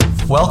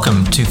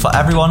Welcome to For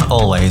Everyone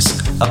Always,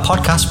 a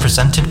podcast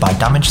presented by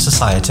Damage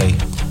Society.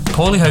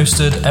 Poorly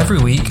hosted every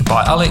week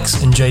by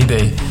Alex and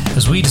JB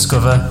as we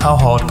discover how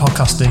hard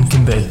podcasting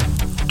can be.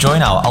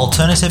 Join our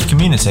alternative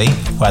community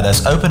where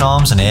there's open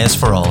arms and ears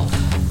for all.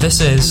 This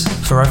is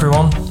For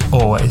Everyone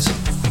Always.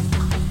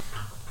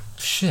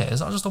 Shit, is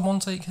that just a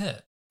one-take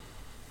hit?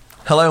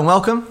 Hello and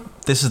welcome.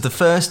 This is the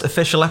first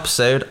official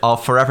episode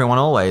of For Everyone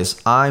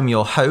Always. I'm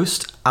your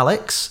host,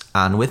 Alex,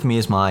 and with me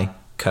is my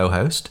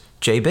co-host,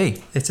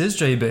 JB. It is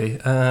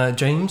JB.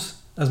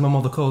 James, as my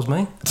mother calls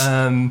me.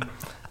 But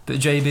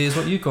JB is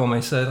what you call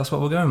me, so that's what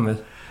we're going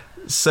with.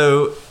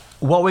 So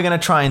what we're going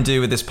to try and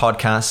do with this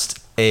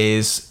podcast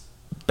is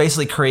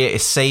basically create a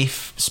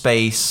safe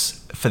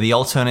space for the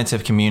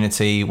alternative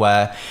community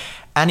where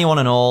anyone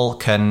and all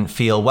can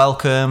feel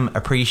welcome,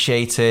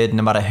 appreciated,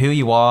 no matter who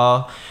you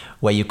are,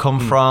 where you come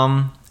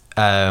from.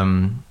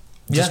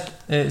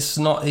 It's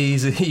not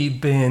easy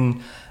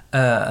being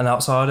an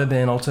outsider,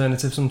 being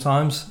alternative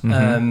sometimes.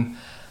 Mm-hmm.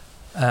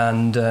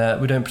 And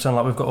we don't pretend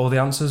like we've got all the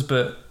answers,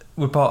 but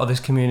we're part of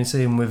this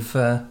community and we've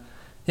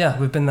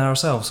been there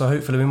ourselves. So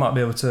hopefully we might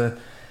be able to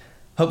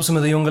help some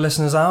of the younger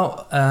listeners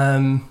out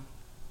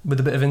with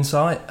a bit of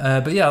insight.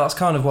 But yeah, that's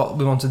kind of what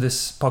we wanted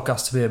this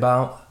podcast to be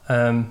about.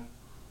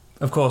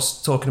 Of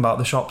course, talking about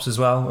the shops as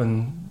well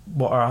and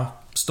what our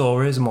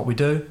store is and what we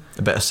do.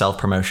 A bit of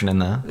self-promotion in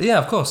there. Yeah,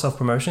 of course,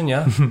 self-promotion,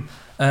 yeah.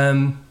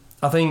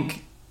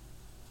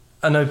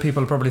 I know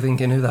people are probably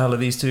thinking, who the hell are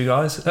these two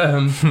guys?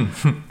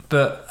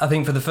 But I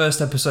think for the first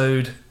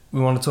episode,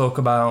 we want to talk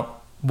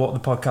about what the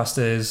podcast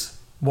is,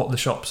 what the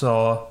shops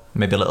are.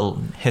 Maybe a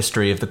little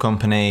history of the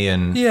company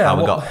and how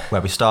we got where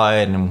we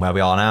started and where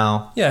we are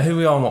now. Yeah, who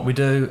we are and what we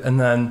do.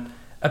 And then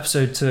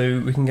episode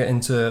 2, we can get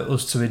into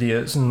us two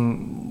idiots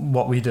and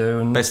what we do.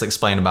 And basically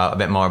explain a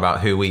bit more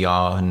about who we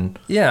are and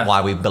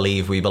why we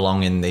believe we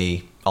belong in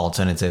the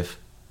alternative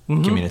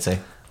community.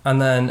 And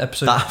then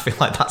episode... I feel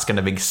like that's going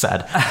to be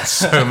said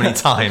so many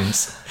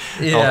times.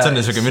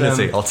 Alternative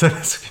community,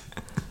 alternative...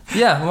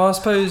 Yeah, well, I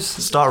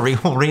suppose...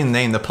 We'll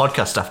rename the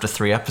podcast after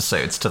 3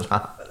 episodes to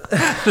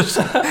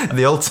that.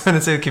 The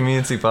Alternative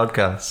Community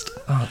Podcast.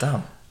 Oh,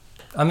 damn.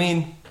 I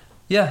mean,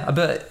 yeah, I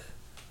bet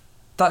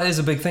that is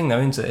a big thing,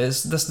 though, isn't it?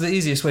 That's the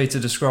easiest way to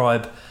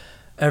describe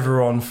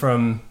everyone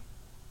from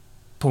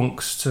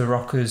punks to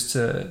rockers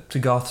to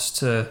goths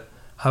to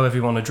however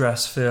you want to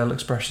dress, feel,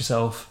 express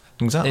yourself.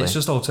 Exactly. It's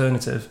just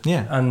alternative.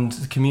 Yeah. And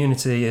the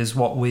community is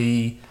what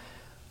we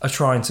are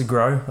trying to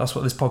grow. That's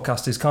what this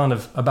podcast is kind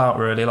of about,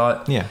 really.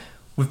 Like, yeah.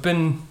 We've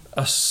been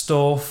a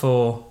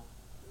store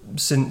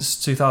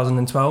since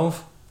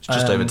 2012. It's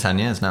just over 10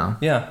 years now.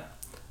 Yeah.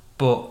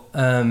 But,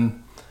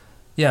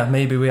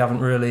 maybe we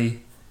haven't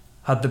really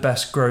had the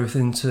best growth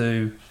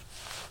into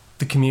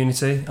the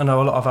community. I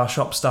know a lot of our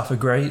shop staff are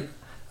great,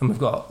 and we've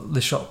got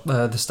the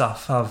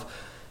staff have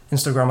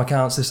Instagram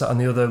accounts, this, that,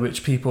 and the other,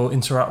 which people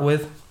interact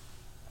with.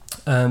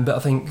 But I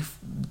think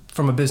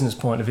from a business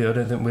point of view, I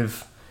don't think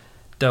we've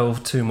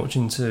delved too much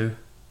into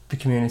the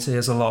community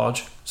as a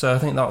large. So I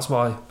think that's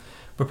why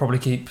we'll probably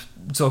keep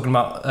talking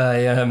about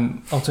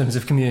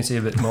alternative community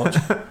a bit much.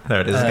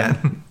 There it is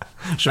again.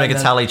 Should make a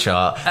tally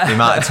chart, the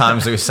amount of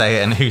times we say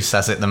it and who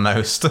says it the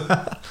most.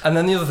 And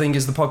then the other thing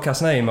is the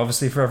podcast name,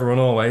 obviously, For Everyone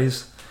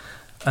Always.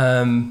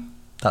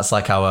 That's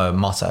like our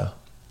motto.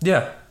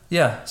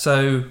 Yeah.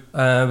 So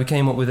we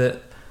came up with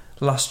it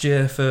last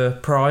year for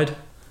Pride.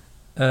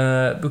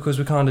 Because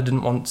we kind of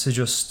didn't want to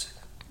just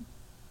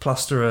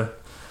plaster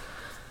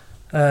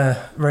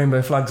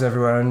rainbow flags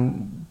everywhere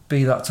and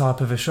be that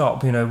type of a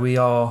shop. You know, we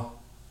are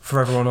For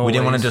Everyone Always. We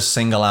didn't want to just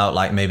single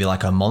out maybe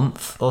a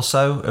month or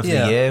so of the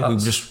year.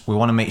 We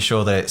want to make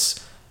sure that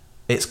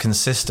it's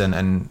consistent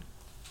and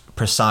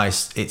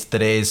precise. That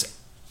it is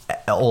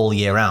all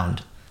year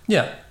round.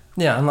 Yeah,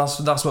 and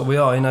that's what we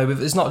are. You know,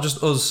 it's not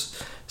just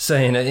us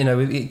saying it. You know,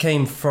 it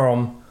came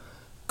from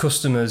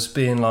customers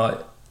being like,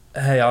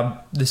 hey,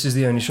 this is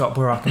the only shop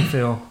where I can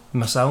feel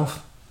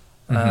myself.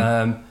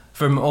 Mm-hmm.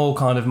 From all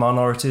kind of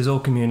minorities, all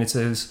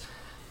communities,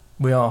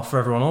 we are For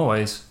Everyone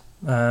Always.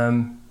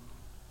 So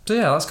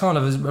yeah, that's kind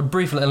of a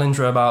brief little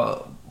intro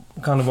about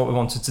kind of what we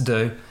wanted to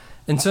do.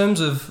 In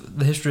terms of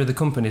the history of the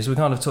companies, we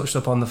kind of touched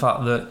upon the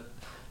fact that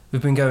we've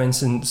been going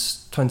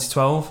since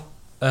 2012.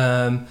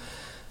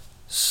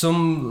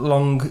 Some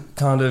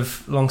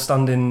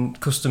long-standing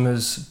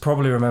customers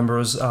probably remember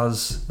us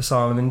as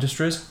Asylum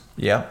Industries.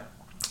 Yeah.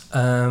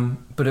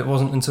 But it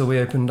wasn't until we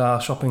opened our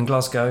shop in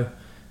Glasgow,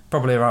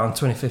 probably around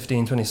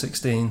 2015,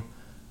 2016,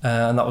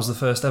 and that was the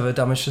first ever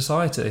Damage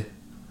Society.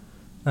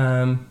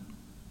 And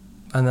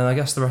then I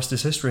guess the rest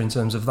is history in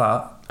terms of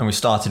that. And we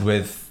started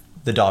with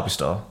the Derby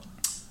store.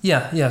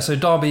 Yeah. So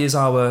Derby is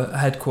our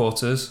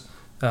headquarters.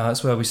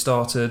 That's where we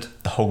started.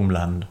 The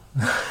homeland.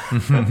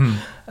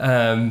 It's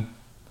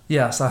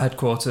our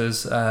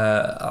headquarters.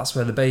 That's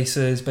where the base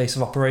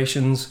of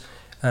operations,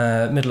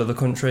 middle of the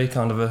country,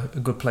 kind of a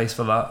good place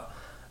for that.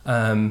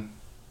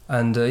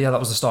 That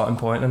was the starting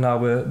point, and now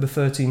we're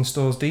 13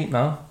 stores deep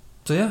now.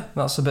 So yeah,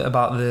 that's a bit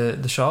about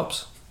the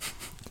shops.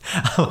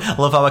 I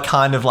love how we're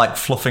kind of like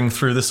fluffing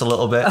through this a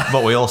little bit,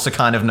 but we also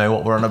kind of know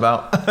what we're on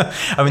about.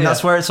 I mean,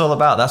 that's where it's all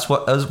about. That's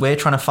what us, we're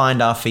trying to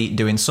find our feet,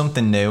 doing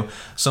something new,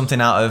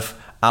 something out of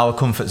our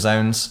comfort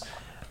zones,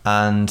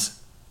 and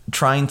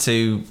trying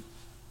to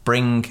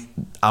bring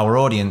our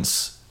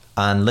audience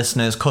and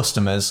listeners,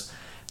 customers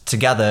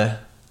together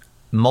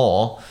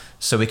more,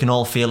 so we can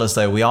all feel as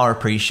though we are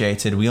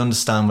appreciated. We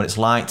understand what it's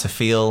like to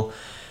feel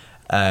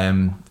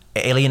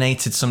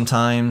alienated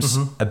sometimes,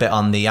 a bit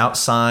on the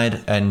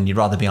outside, and you'd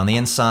rather be on the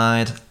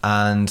inside.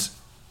 And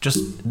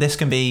just this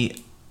can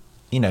be,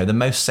 the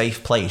most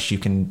safe place you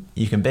can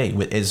be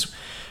is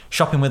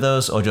shopping with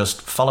us, or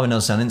just following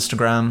us on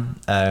Instagram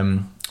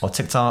or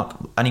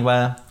TikTok,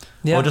 anywhere,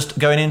 or just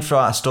going in for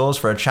our stores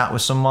for a chat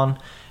with someone.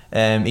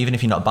 Even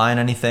if you're not buying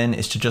anything,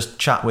 it's to just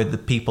chat with the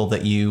people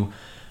that you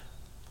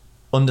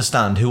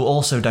understand who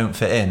also don't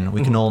fit in.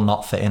 We can all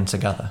not fit in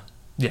together.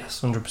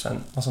 Yes,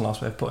 100%. That's a nice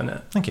way of putting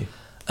it. Thank you.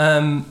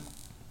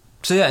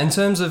 So yeah, in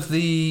terms of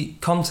the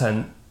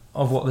content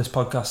of what this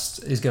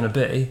podcast is going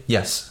to be,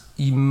 yes,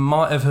 you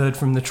might have heard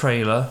from the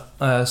trailer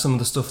some of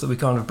the stuff that we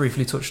kind of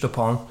briefly touched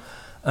upon.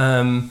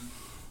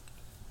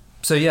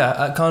 So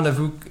yeah, kind of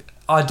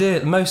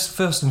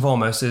first and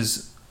foremost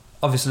is,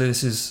 obviously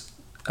this is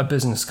a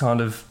business kind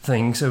of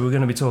thing, so we're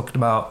going to be talking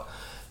about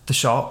the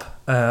shop,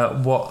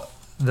 what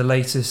the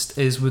latest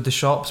is with the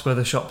shops, where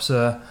the shops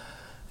are,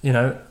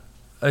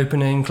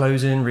 opening,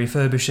 closing,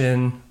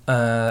 refurbishing,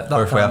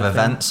 or if we have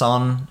events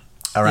on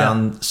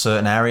around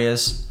certain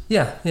areas.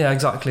 Yeah,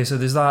 exactly. So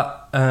there's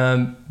that.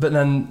 But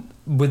then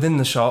within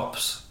the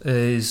shops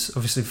is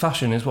obviously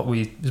fashion is what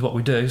we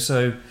do.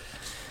 So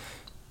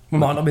we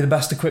might not be the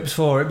best equipped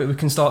for it, but we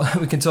can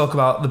talk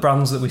about the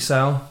brands that we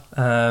sell.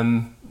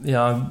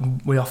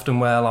 We often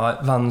wear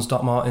like Vans,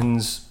 Doc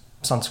Martens,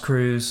 Santa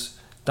Cruz,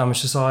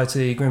 Damage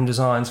Society, Grim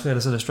Designs,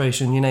 Fearless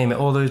Illustration, you name it.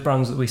 All those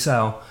brands that we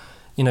sell,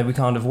 we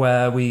kind of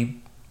wear. So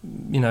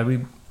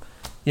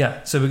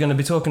we're going to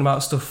be talking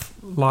about stuff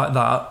like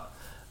that.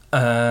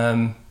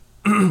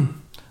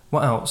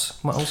 What else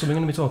are we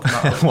going to be talking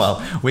about?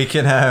 Well, we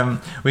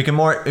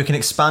can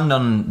expand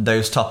on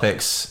those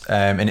topics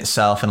in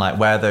itself, and like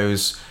where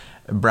those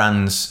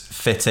brands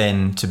fit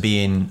in to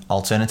being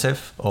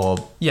alternative,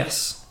 or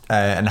yes,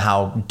 and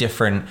how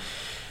different,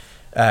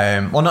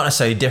 well, not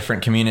necessarily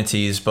different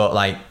communities, but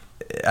like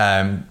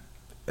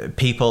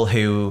people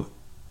who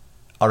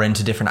are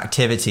into different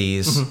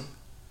activities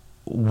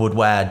would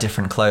wear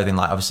different clothing.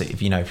 Like obviously,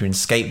 if you're in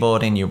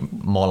skateboarding, you're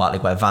more likely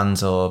to wear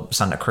Vans or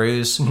Santa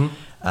Cruz,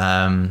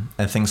 and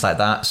things like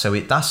that. So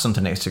that's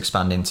something to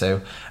expand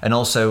into. And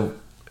also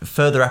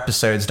further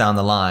episodes down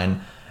the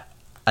line,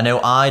 I know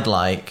I'd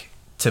like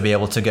to be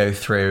able to go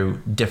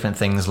through different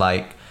things.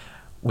 Like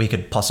we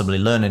could possibly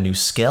learn a new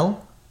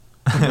skill.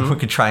 We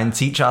could try and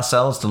teach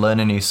ourselves to learn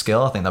a new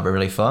skill. I think that'd be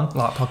really fun.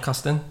 Like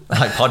podcasting.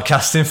 Like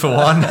podcasting for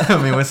one.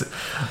 I mean,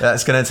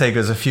 it's going to take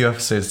us a few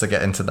episodes to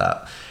get into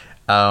that.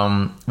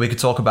 We could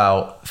talk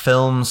about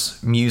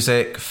films,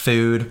 music,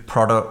 food,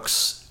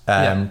 products,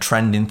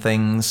 trending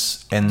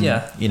things, and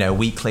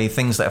weekly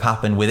things that have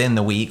happened within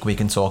the week. We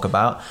can talk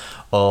about,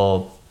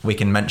 or we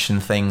can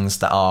mention things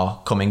that are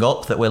coming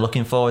up that we're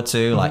looking forward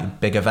to, like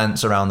big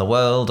events around the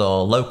world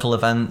or local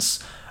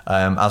events,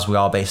 as we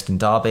are based in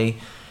Derby.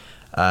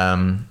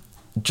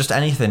 Just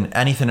anything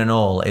and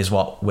all is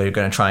what we're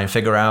going to try and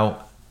figure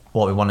out,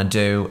 what we want to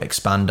do,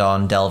 expand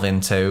on, delve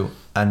into,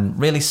 and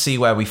really see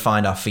where we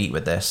find our feet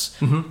with this.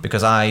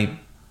 Because I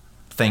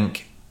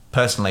think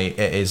personally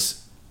it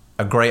is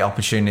a great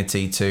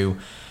opportunity to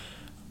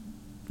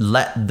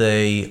let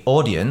the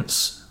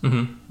audience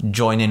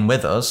join in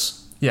with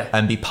us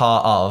and be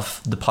part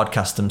of the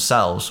podcast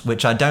themselves,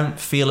 which I don't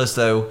feel as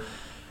though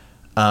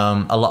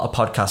a lot of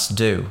podcasts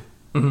do.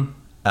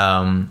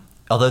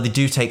 Although they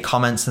do take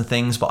comments and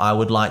things, but I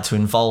would like to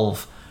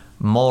involve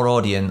more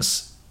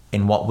audience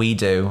in what we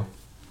do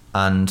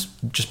and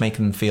just make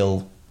them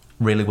feel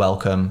really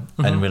welcome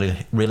and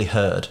really, really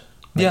heard.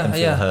 Make them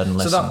feel heard and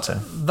listened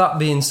to. That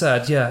being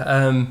said,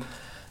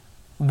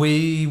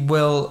 we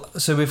will.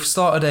 So we've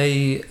started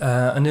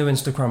a new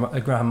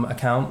Instagram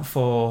account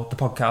for the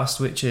podcast,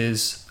 which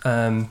is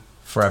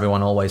For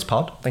Everyone Always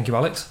Pod. Thank you,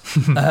 Alex.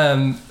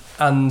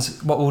 And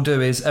what we'll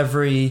do is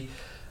every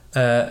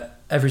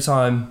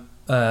time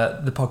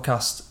the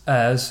podcast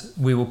airs,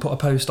 we will put a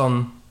post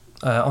on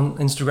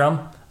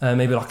Instagram,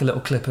 maybe like a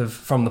little clip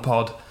from the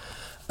pod,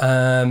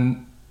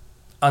 and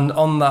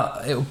on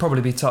that it will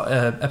probably be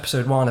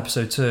episode 1,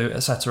 episode 2,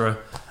 etc.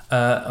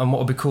 And what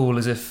would be cool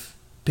is if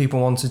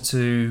people wanted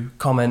to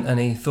comment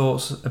any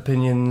thoughts,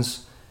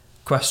 opinions,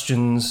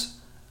 questions,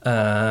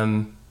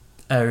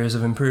 areas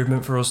of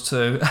improvement for us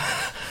to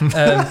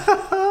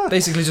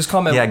basically just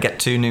comment. Get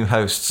 2 new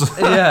hosts.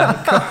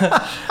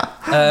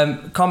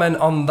 Comment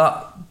on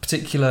that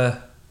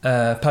particular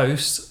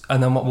post,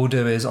 and then what we'll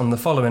do is on the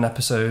following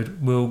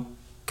episode we'll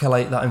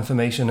collate that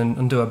information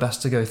and do our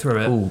best to go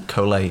through it. Ooh,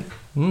 collate.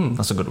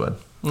 That's a good word.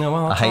 Yeah,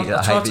 well, I hate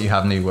that you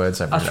have new words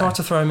every day. I try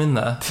to throw them in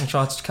there. I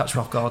try to catch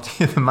you off guard.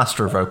 You're the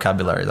master of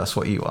vocabulary. That's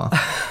what you are.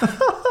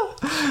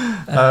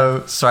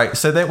 Oh, sorry.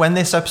 So that when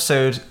this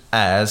episode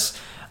airs,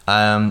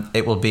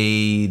 it will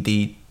be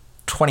the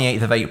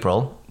 28th of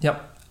April.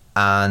 Yep.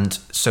 And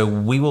so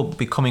we will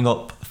be coming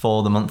up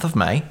for the month of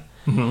May,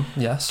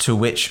 Yes. to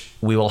which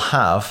we will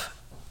have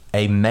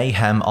a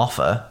Mayhem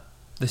offer.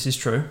 This is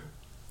true.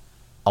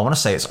 I want to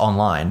say it's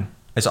online.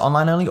 Is it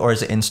online only or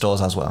is it in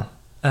stores as well?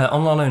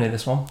 Online only,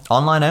 this one.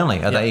 Online only.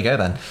 Oh, Yeah. there you go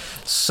then.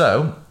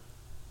 So,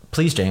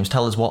 please, James,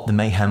 tell us what the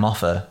Mayhem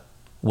offer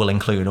will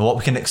include or what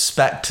we can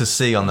expect to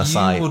see on the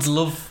site. You would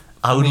love...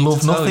 I would me love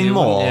to tell nothing you,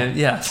 more wouldn't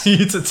you? Yes. for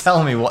you to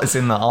tell me what is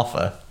in that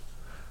offer.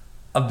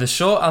 The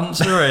short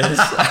answer is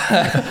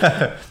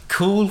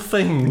cool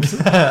things.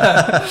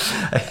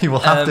 You will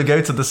have to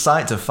go to the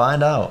site to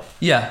find out.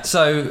 Yeah,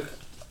 so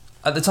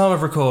at the time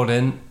of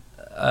recording,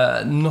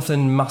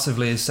 nothing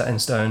massively is set in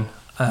stone.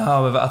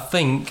 However, I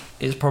think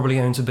it's probably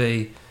going to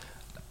be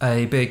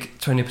a big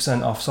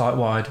 20% off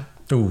site-wide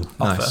Ooh,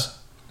 offer.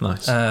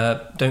 Nice.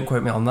 Don't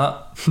quote me on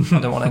that. I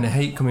don't want any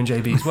hate coming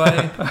JB's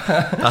way.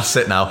 That's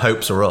it now.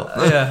 Hopes are up.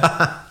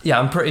 Yeah,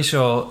 I'm pretty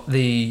sure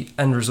the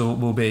end result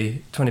will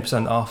be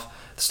 20% off.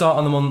 The start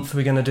of the month,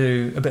 we're going to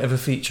do a bit of a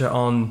feature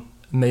on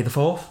May the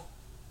 4th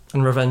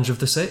and Revenge of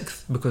the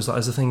 6th, because that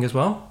is a thing as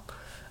well.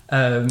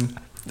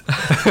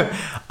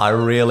 I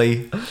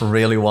really,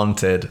 really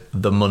wanted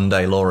the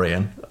Monday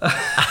Lorian.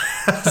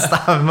 As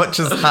much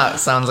as that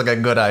sounds like a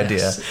good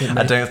idea, Yes,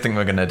 I don't think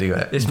we're going to do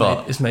it.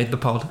 It's made the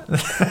pod.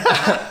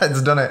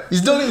 It's done it.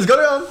 He's done it. He's got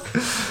it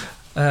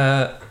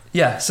on.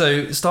 Yeah,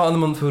 so start of the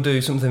month we'll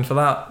do something for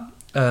that.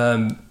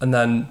 And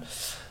then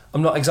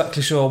I'm not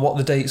exactly sure what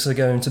the dates are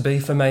going to be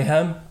for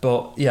Mayhem,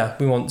 but yeah,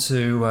 we want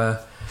to...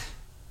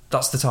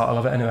 that's the title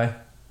of it anyway.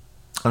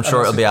 I'm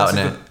sure it'll be out in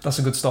it. That's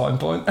a good starting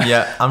point.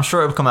 Yeah, I'm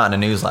sure it'll come out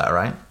in a newsletter,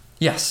 right?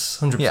 Yes,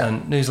 100%. Yeah.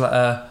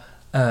 Newsletter.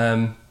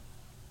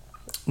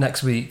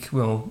 Next week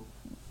we'll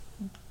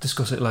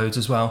discuss it loads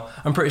as well.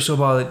 I'm pretty sure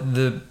by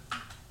the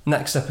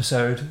next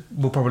episode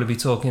we'll probably be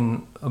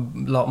talking a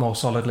lot more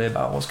solidly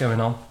about what's going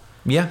on.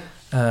 Yeah.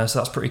 So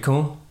that's pretty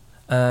cool.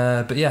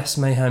 But yes,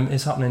 Mayhem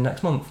is happening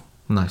next month.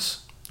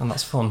 Nice. And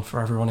that's fun for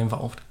everyone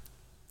involved.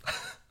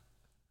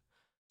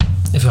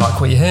 If you like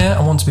what you hear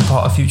and want to be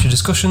part of future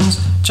discussions,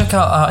 check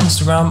out our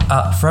Instagram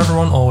at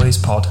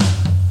foreveronalwayspod.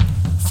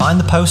 Find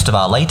the post of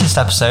our latest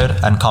episode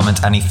and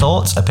comment any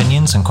thoughts,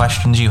 opinions, and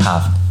questions you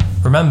have.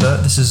 Remember,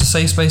 this is a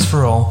safe space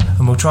for all,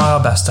 and we'll try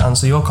our best to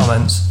answer your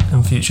comments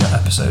in future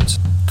episodes.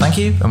 Thank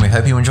you, and we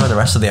hope you enjoy the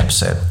rest of the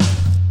episode.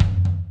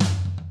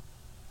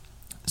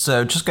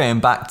 So, just going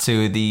back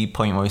to the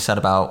point where we said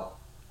about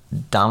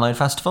Download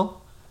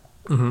Festival,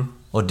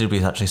 or did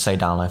we actually say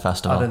Download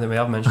Festival? I don't think we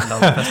have mentioned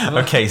Download Festival.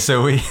 Okay,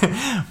 so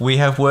we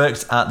have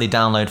worked at the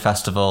Download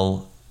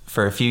Festival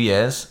for a few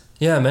years.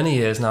 Yeah, many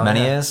years now. Many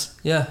yeah. years?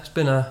 Yeah, it's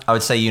been a I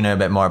would say you know a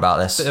bit more about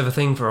this. bit of a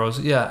thing for us.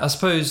 Yeah, I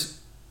suppose.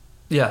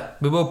 Yeah,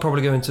 we will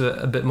probably go into it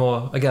a bit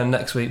more again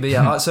next week. But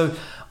yeah, so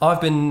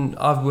I've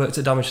worked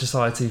at Damage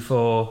Society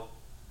for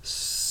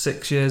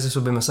 6 years. This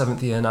will be my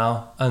 7th year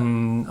now.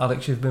 And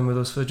Alex, you've been with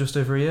us for just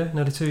over a year,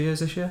 nearly 2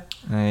 years this year.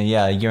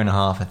 Yeah, a year and a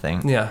half, I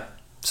think. Yeah.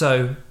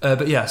 So,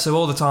 but yeah, so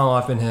all the time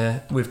I've been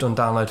here, we've done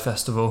Download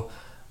Festival,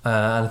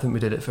 and I think we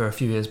did it for a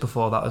few years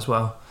before that as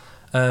well,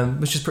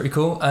 which is pretty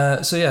cool.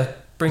 So yeah,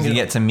 You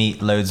get to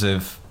meet loads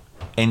of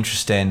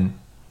interesting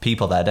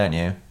people there, don't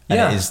you? And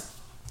Yeah. it is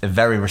a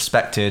very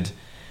respected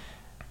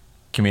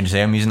community.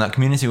 I'm using that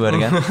community word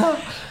again.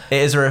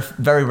 It is a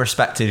very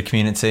respected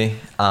community.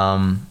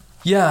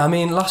 Yeah, I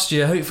mean, last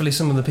year, hopefully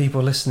some of the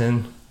people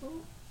listening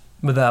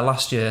were there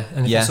last year,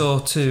 and if Yeah. you saw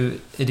two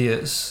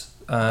idiots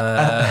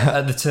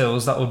at the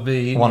tills, that would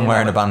be... One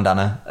wearing a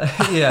bandana.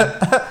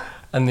 Yeah.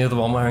 And the other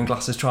one wearing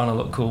glasses trying to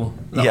look cool.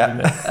 That Yeah.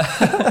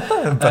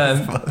 would be me.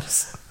 Both of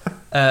us.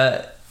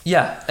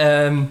 Yeah,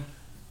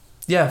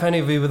 if any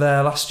of you were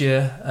there last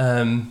year,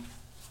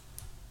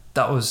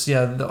 that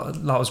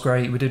was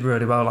great. We did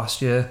really well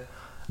last year.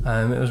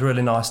 It was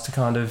really nice to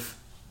kind of...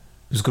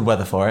 It was good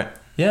weather for it,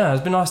 Yeah,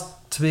 it's been nice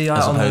to be out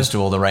as on opposed to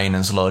all the rain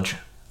and sludge.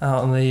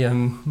 out on the out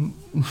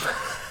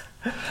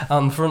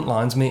on the front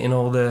lines, meeting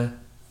all the,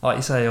 like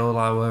you say, all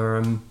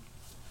our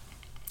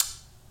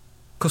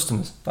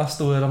customers. That's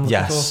the word I'm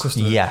looking for.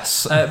 Customers.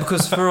 Yes.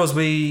 Because for us,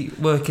 we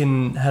work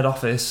in head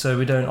office, so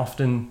we don't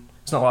often.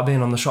 It's not like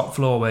being on the shop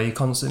floor where you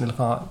constantly look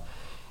at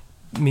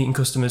meeting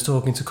customers,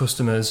 talking to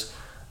customers,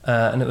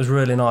 and it was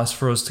really nice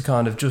for us to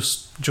kind of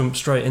just jump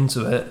straight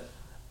into it,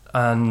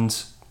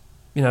 and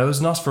it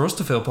was nice for us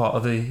to feel part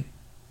of the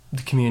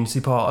community,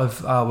 part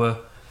of our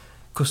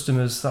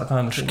customers, that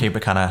kind of Just thing. keep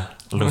it kind of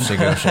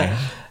loosey-goosey.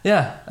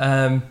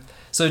 Yeah.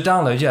 So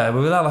Download, yeah, we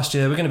were there last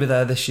year. We're going to be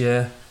there this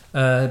year.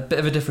 Bit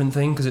of a different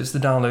thing because it's the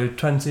Download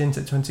 20, isn't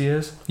it? 20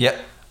 years. Yep.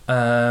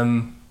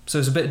 So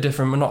it's a bit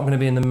different. We're not going to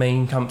be in the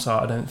main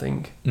campsite, I don't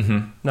think.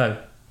 Mm-hmm. No,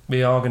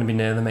 we are going to be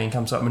near the main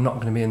campsite. We're not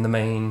going to be in the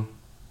main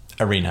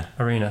Arena.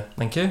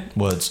 Thank you.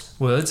 Words.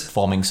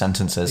 Forming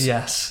sentences.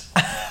 Yes.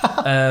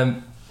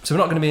 So we're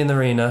not going to be in the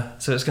arena,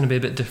 so it's going to be a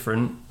bit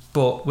different.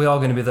 But we are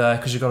going to be there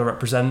because you've got to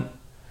represent.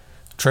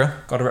 True.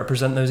 Got to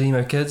represent those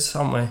emo kids,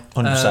 haven't we?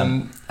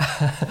 100%.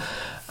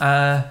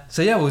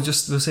 So yeah, we'll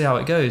see how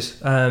it goes.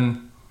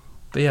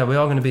 But yeah, we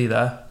are going to be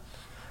there.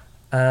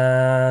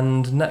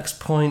 And next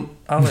point,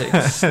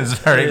 Alex. It's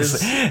very.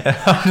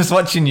 I'm just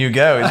watching you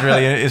go.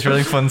 It's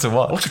really fun to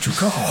watch. Look at you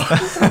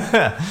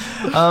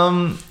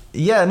go.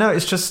 Yeah, no,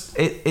 it's just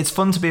it's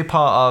fun to be a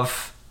part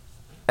of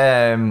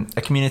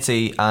a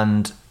community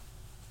and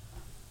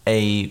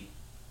a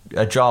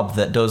job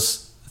that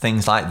does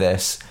things like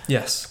this.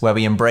 Yes. Where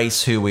we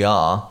embrace who we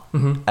are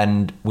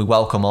and we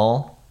welcome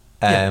all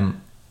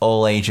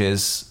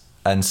ages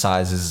and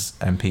sizes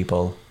and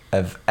people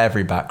of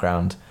every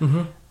background.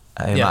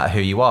 No matter who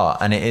you are.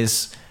 And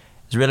it's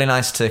really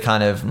nice to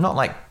kind of not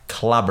like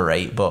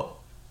collaborate, but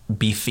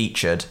be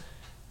featured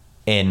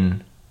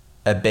in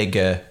a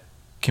bigger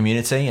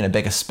community, in a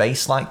bigger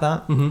space like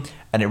that. And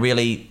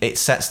it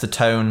sets the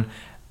tone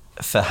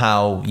for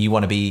how you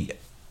want to be,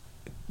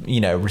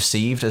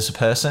 received as a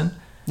person.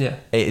 Yeah.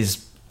 It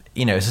is,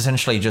 it's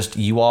essentially just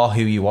you are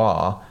who you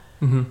are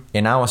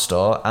in our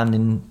store and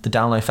in the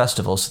Download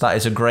Festival. So that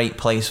is a great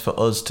place for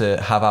us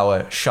to have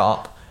our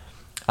shop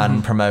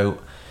and promote,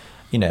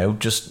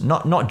 just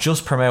not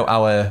just promote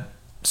our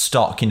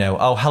stock,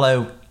 oh,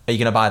 hello, are you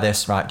going to buy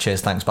this? Right,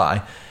 cheers, thanks,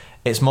 bye.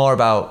 It's more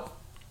about,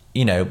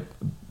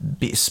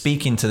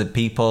 speaking to the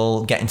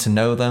people, getting to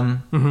know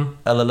them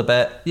a little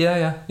bit.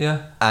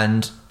 Yeah.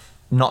 And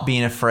not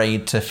being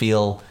afraid to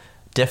feel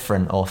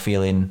different or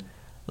feeling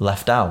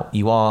left out.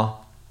 You are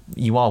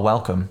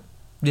welcome.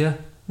 Yeah,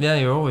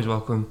 you're always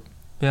welcome.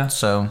 Yeah.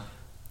 So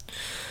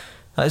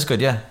that is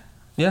good, yeah.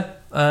 Yeah.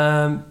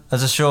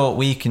 As a short,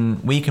 we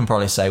can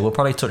probably say, we'll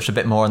probably touch a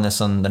bit more on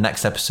this on the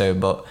next episode,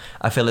 but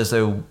I feel as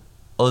though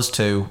us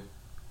two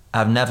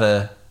have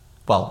never,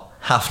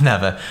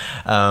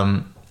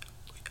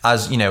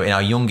 as in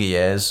our younger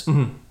years,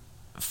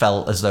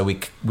 felt as though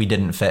we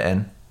didn't fit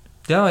in.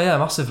 Yeah,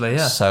 massively,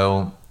 yeah.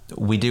 So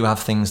we do have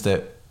things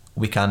that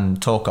we can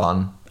talk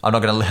on. I'm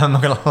not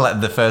gonna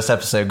let the first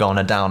episode go on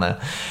a downer.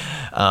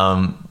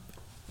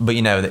 But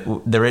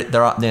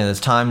there's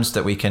times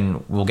that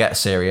we'll get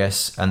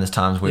serious, and there's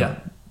times we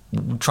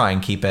try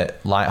and keep it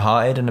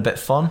lighthearted and a bit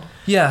fun.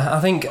 Yeah,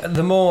 I think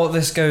the more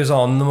this goes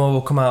on, the more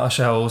we'll come out of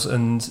shells,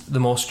 and the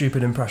more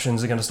stupid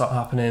impressions are going to start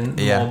happening.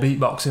 The more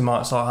beatboxing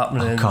might start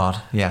happening. Oh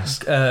God,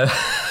 yes.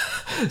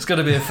 It's got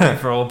to be a free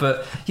for all.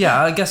 But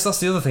yeah, I guess that's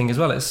the other thing as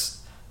well.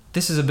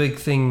 This is a big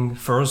thing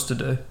for us to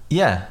do.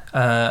 Yeah.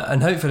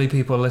 And hopefully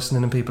people are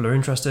listening and people are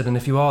interested. And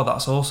if you are,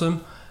 that's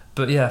awesome.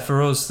 But yeah,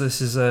 for us,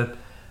 this is a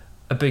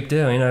big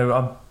deal.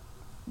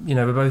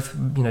 We're both,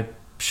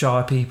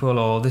 shy people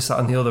or this, that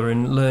and the other,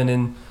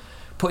 and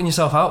putting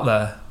yourself out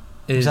there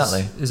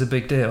is a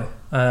big deal.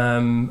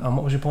 And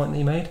what was your point that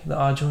you made that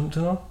I jumped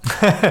in on?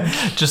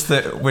 Just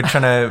that we're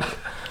trying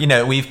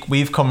to,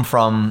 we've come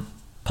from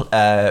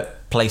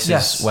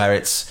places where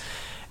it's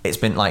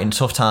been like in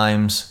tough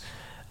times,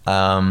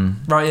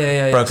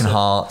 broken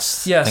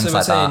hearts, things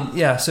like that.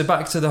 Yeah, so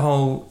back to the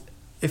whole,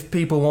 if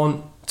people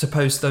want to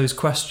post those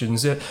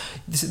questions, the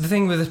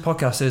thing with this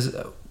podcast is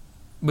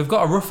we've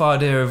got a rough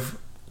idea of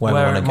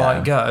where it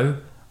might go.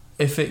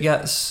 If it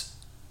gets,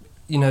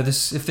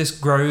 if this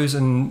grows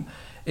and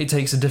it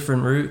takes a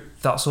different route,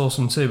 that's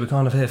awesome too. We're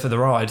kind of here for the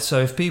ride.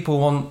 So if people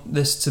want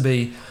this to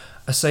be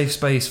a safe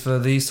space for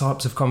these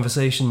types of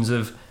conversations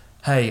of,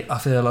 hey, I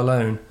feel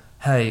alone.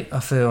 Hey, I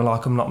feel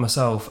like I'm not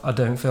myself. I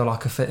don't feel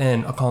like I fit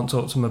in. I can't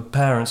talk to my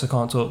parents. I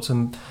can't talk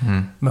to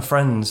my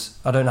friends.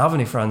 I don't have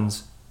any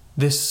friends.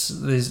 This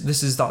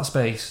is that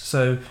space.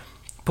 So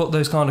put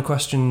those kind of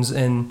questions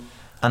in.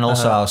 And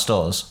also our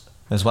stores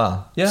as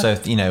well. Yeah. So,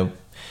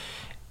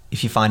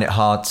 if you find it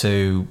hard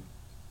to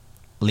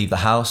leave the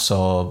house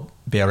or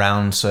be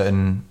around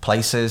certain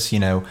places, if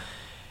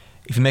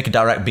you make a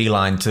direct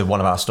beeline to one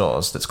of our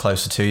stores that's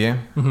closer to you,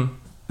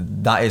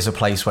 that is a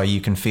place where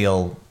you can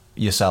feel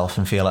yourself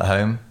and feel at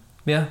home.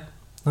 Yeah,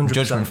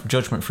 100%.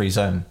 Judgment-free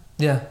zone.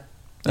 Yeah.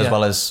 As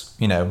well as,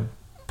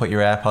 put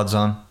your AirPods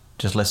on,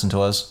 just listen to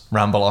us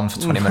ramble on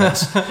for 20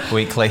 minutes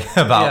weekly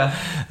about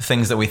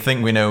things that we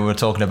think we know we're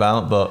talking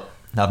about, but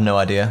have no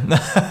idea.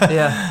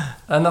 Yeah,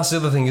 and that's the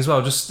other thing as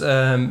well, just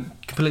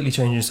completely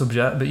changing the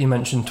subject, but you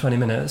mentioned 20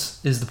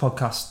 minutes is the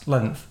podcast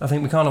length. I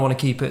think we kind of want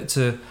to keep it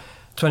to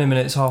 20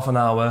 minutes, half an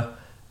hour,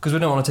 because we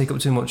don't want to take up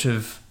too much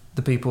of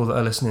the people that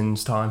are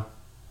listening's time.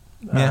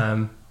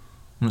 Yeah,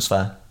 that's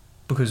fair.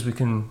 Because we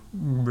can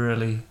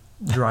really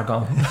drag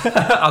on,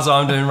 as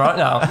I'm doing right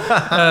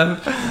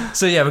now.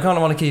 So yeah, we kind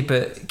of want to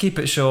keep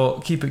it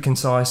short, keep it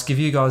concise, give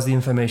you guys the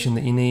information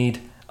that you need,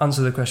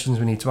 answer the questions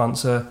we need to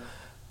answer,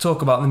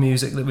 talk about the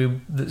music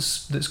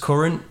that's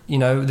current.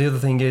 The other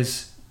thing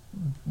is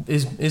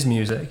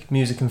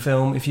music and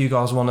film. If you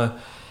guys want to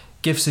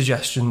give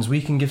suggestions,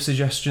 we can give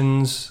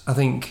suggestions. I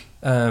think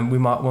we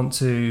might want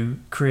to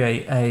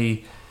create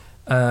a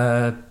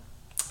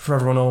For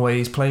Everyone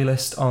Always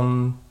playlist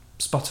on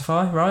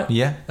Spotify, right?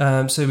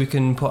 Yeah. So we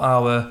can put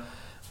our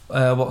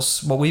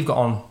what we've got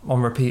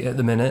on repeat at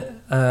the minute,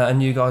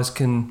 and you guys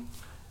can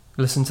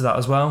listen to that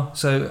as well.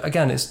 So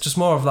again, it's just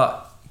more of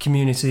that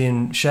community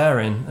and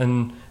sharing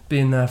and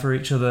being there for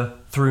each other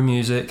through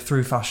music,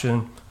 through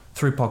fashion,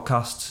 through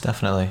podcasts.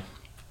 Definitely.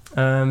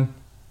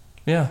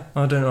 Yeah,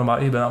 I don't know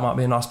about you, but that might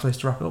be a nice place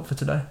to wrap it up for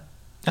today.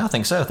 Yeah, I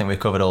think so. I think we've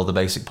covered all the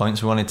basic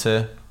points we wanted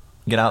to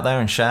get out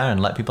there and share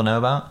and let people know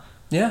about.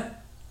 Yeah,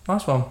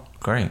 nice one.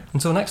 Great.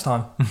 Until next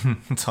time.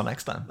 Until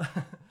next time.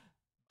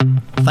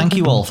 Thank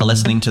you all for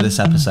listening to this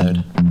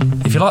episode.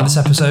 If you like this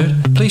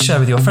episode, please share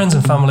with your friends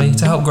and family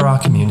to help grow our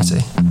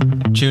community.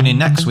 Tune in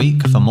next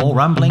week for more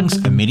ramblings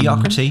and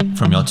mediocrity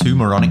from your two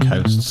moronic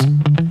hosts.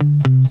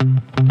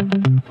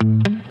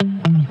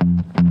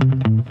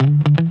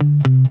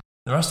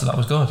 The rest of that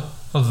was good,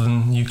 other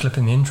than you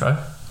clipping the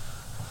intro.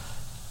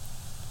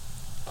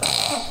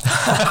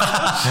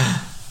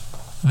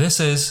 This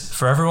is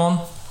for everyone,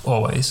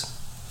 always.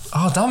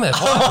 Oh, damn it.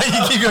 Why do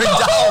you keep going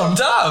down?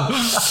 Damn!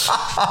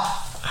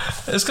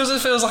 It's because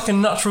it feels like a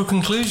natural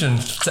conclusion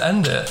to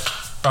end it.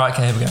 Right,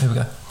 okay, here we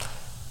go.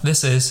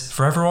 This is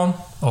for everyone,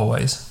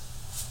 always.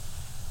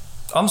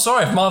 I'm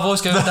sorry if my voice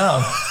goes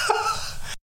down.